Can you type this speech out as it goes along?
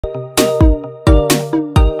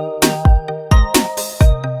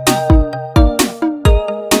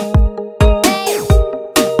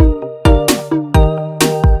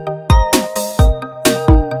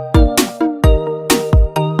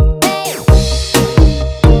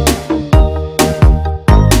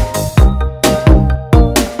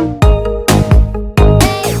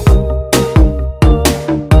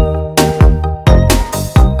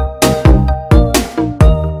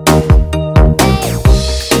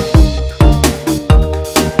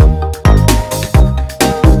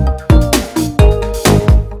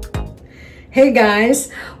Hey guys,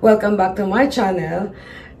 welcome back to my channel.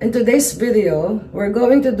 In today's video, we're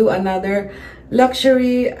going to do another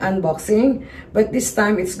luxury unboxing, but this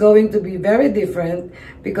time it's going to be very different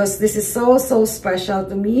because this is so special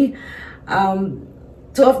to me.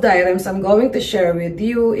 Two of the items I'm going to share with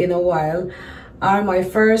you in a while are my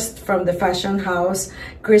first from the fashion house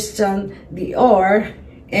Christian Dior,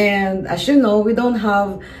 and as you know, we don't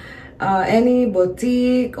have any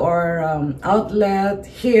boutique or outlet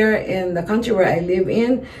here in the country where I live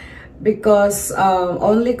in, because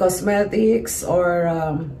only cosmetics or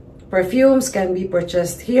perfumes can be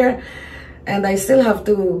purchased here, and I still have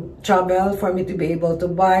to travel for me to be able to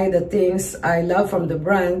buy the things I love from the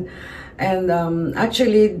brand. And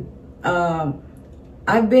actually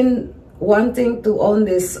I've been wanting to own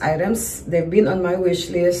these items. They've been on my wish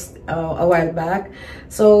list a while back.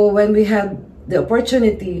 So when we had the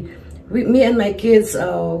opportunity, me and my kids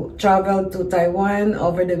traveled to Taiwan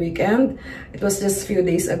over the weekend. It was just a few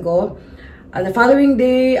days ago. The following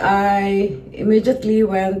day, I immediately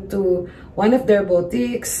went to one of their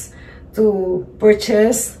boutiques to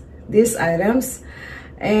purchase these items.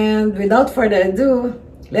 And without further ado,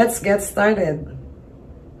 let's get started.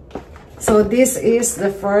 So this is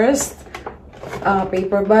the first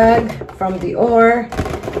paper bag from Dior,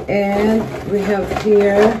 and we have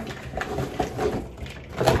here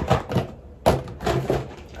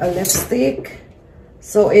a lipstick.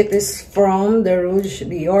 So it is from the Rouge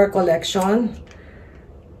Dior collection,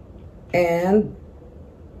 and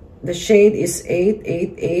the shade is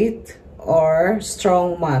 888 or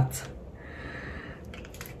strong matte.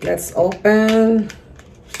 Let's open.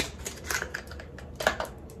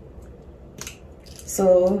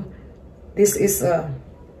 So this is a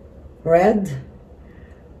red,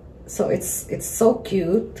 so it's so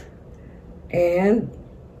cute, and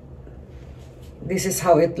this is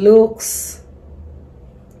how it looks.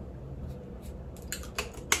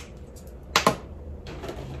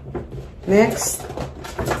 Next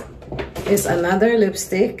is another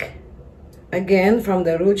lipstick, again from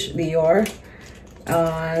the Rouge Dior,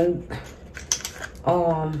 and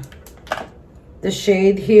the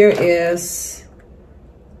shade here is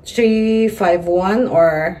 351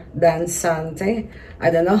 or Dansante. I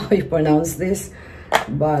don't know how you pronounce this,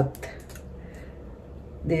 but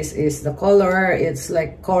this is the color. It's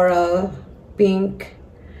like coral pink.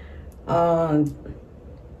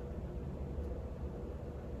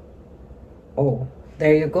 Oh,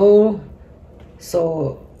 there you go.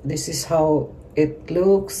 So this is how it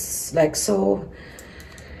looks like, so.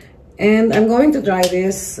 And I'm going to try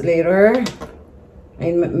this later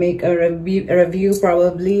and make a review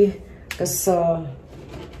probably, because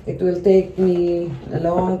it will take me a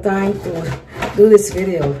long time to do this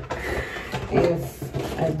video if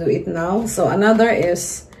I do it now. So another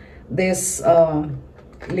is this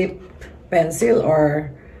lip pencil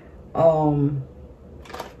or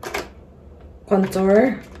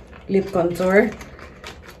contour, lip contour.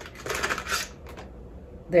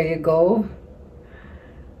 There you go.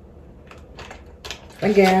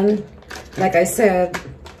 Again, like I said,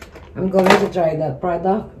 I'm going to try that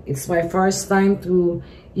product. It's my first time to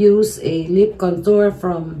use a lip contour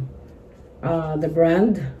from the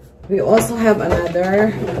brand. We also have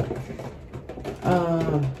another,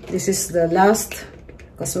 this is the last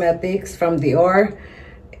cosmetics from Dior.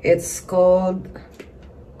 It's called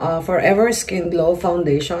Forever Skin Glow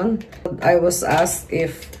Foundation. I was asked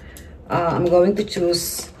if I'm going to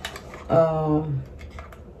choose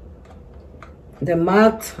the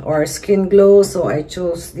matte or skin glow, so I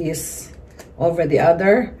chose this over the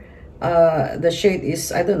other. The shade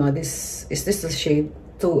is, I don't know, is this the shade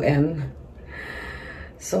 2N?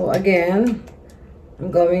 So again, I'm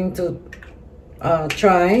going to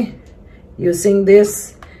try using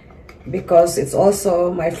this because it's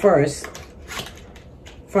also my first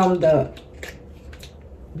from the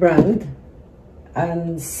brand,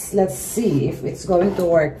 and let's see if it's going to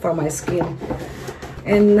work for my skin.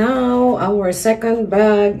 And now our second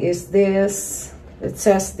bag is this. It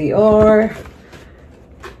says Dior.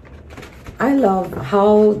 I love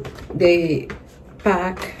how they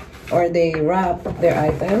pack or they wrap their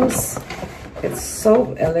items. It's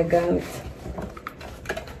so elegant.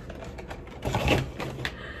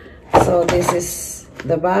 So this is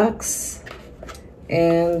the box,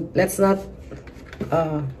 and let's not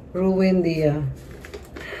ruin the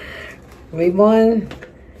ribbon.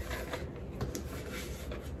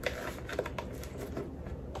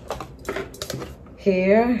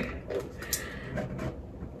 Here,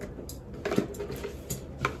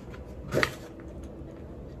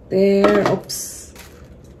 there, oops.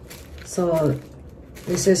 So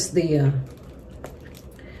this is the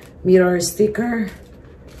mirror sticker.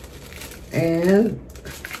 And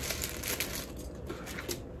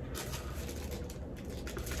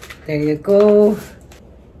there you go.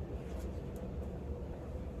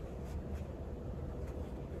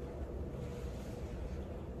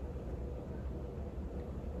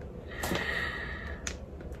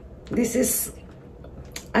 This is,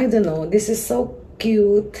 I don't know, this is so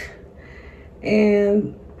cute.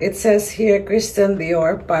 And it says here Christian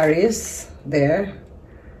Dior Paris there.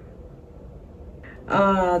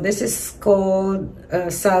 This is called a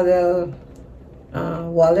saddle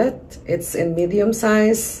wallet. It's in medium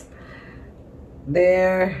size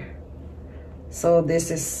there. So this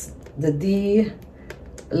is the D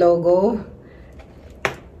logo.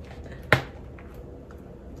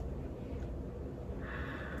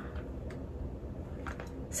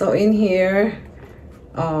 So in here,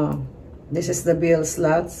 this is the bill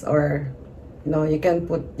slots, or you know, you can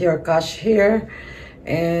put your cash here.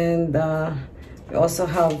 And we also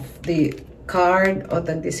have the card,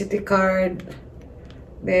 authenticity card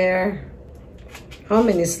there. How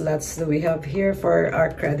many slots do we have here for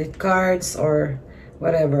our credit cards or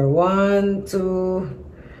whatever? 1, 2,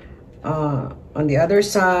 on the other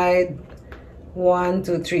side, 1,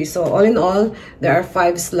 2, 3. So all in all, there are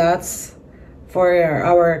 5 slots for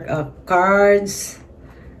our cards,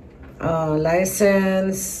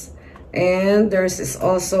 license, and there's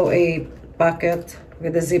also a pocket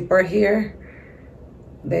with a zipper here,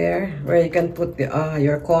 there, where you can put the,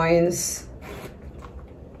 your coins.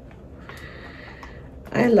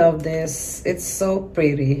 I love this. It's so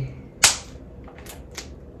pretty.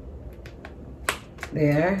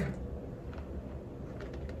 There.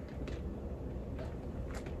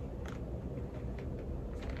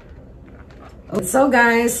 So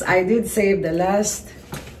guys, I did save the last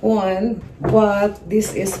one, but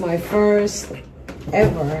this is my first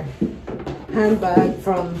ever handbag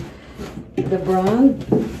from the brand.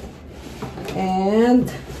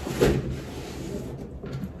 And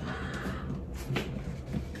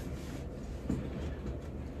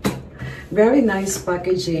very nice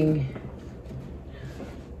packaging.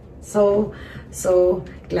 So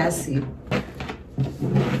classy.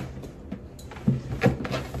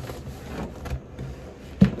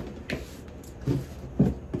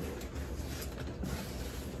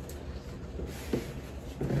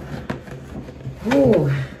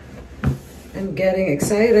 Oh, I'm getting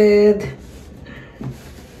excited.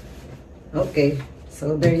 Okay,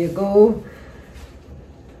 so there you go.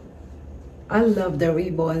 I love the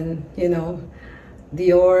ribbon, you know,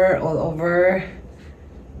 Dior all over.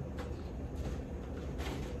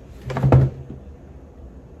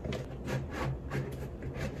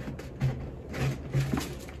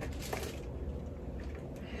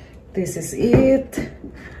 This is it.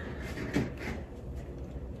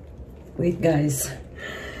 Wait guys,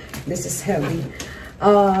 this is heavy.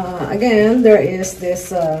 Again, there is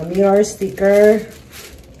this mirror sticker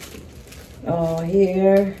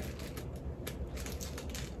here.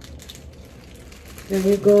 There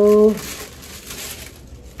we go.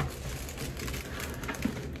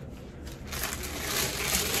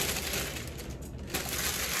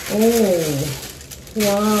 Oh,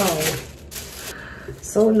 wow.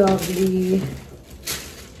 So lovely.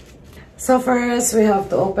 So first, we have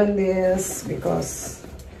to open this because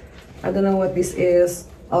I don't know what this is.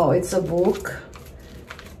 Oh, it's a book.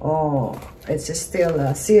 Oh, it's just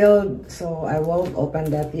still sealed, so I won't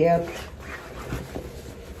open that yet.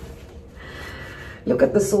 Look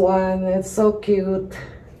at this one. It's so cute.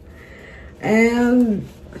 And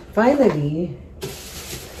finally,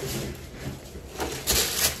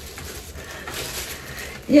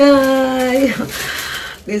 yeah,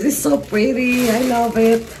 this is so pretty. I love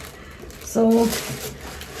it. So,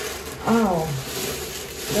 oh,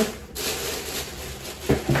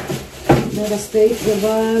 let us take the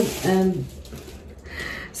bag. And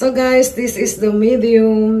so guys, this is the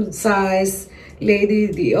medium size Lady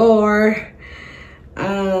Dior,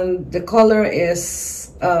 and the color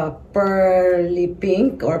is pearly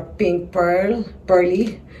pink, or pink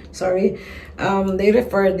pearly, sorry. They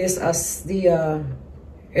refer this as the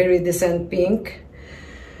iridescent pink.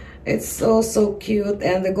 It's so cute.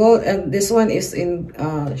 And the gold, and this one is in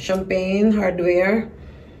champagne hardware.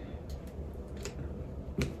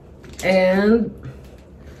 And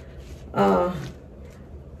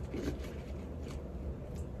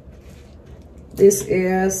this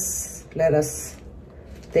is, let us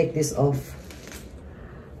take this off.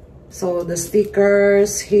 So the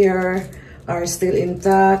stickers here are still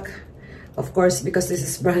intact, of course, because this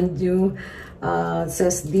is brand new. It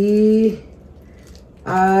says Dior,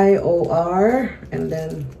 and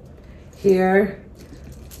then here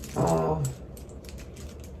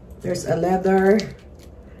there's a leather.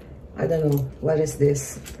 I don't know what is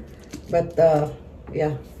this, but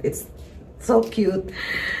yeah, it's so cute.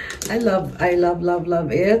 I love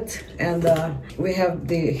it. And we have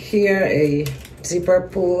here a zipper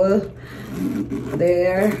pull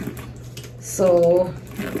there, so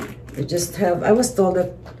you just have, I was told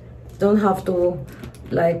that don't have to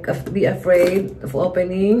like be afraid of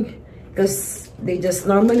opening, because they just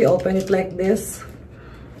normally open it like this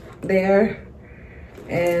there.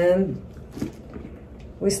 And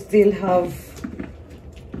we still have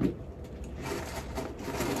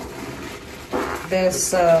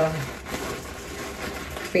this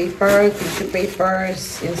tissue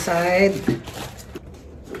papers inside.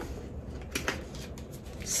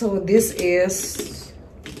 So this is,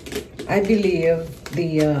 I believe,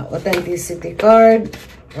 the authenticity card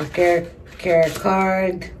or care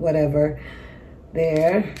card, whatever,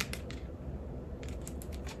 there.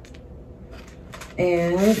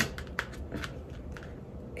 And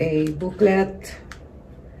a booklet.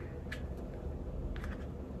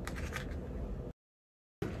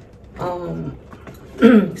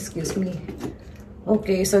 Excuse me.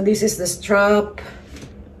 Okay, so this is the strap.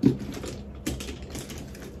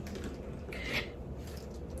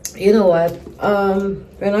 You know what?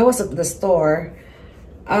 When I was at the store,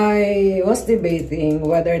 I was debating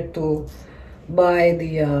whether to buy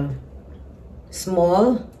the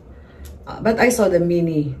small, but I saw the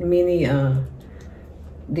mini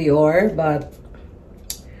Dior, but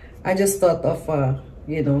I just thought of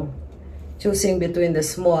you know, choosing between the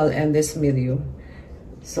small and this medium.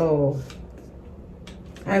 So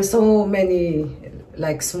I have so many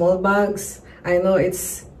like small bags. I know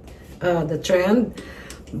it's the trend,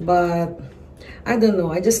 but I don't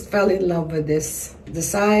know, I just fell in love with this. The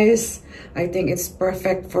size, I think it's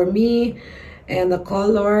perfect for me, and the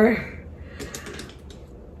color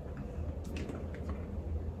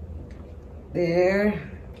there.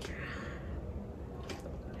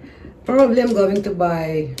 Probably I'm going to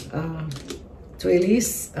buy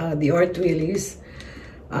Twillies, Dior Twillies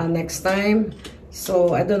next time.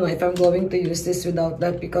 So I don't know if I'm going to use this without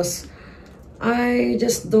that, because I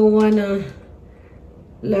just don't wanna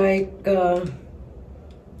like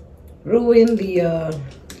ruin the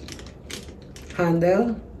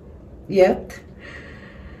handle yet.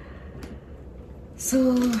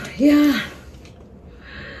 So yeah.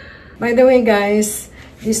 By the way, guys,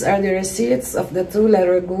 these are the receipts of the 2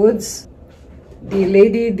 leather goods. The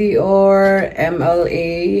Lady Dior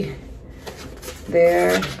MLA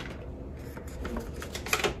there.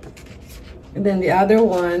 And then the other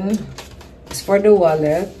one is for the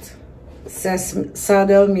wallet. It says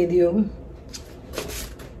saddle medium.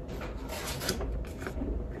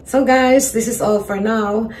 So guys, this is all for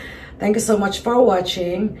now. Thank you so much for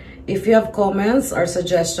watching. If you have comments or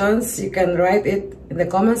suggestions, you can write it in the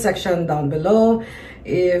comment section down below.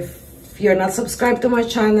 If you're not subscribed to my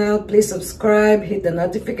channel, please subscribe, hit the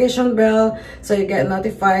notification bell so you get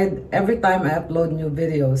notified every time I upload new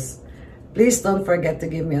videos. Please don't forget to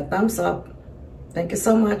give me a thumbs up. Thank you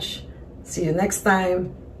so much. See you next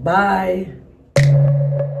time. Bye.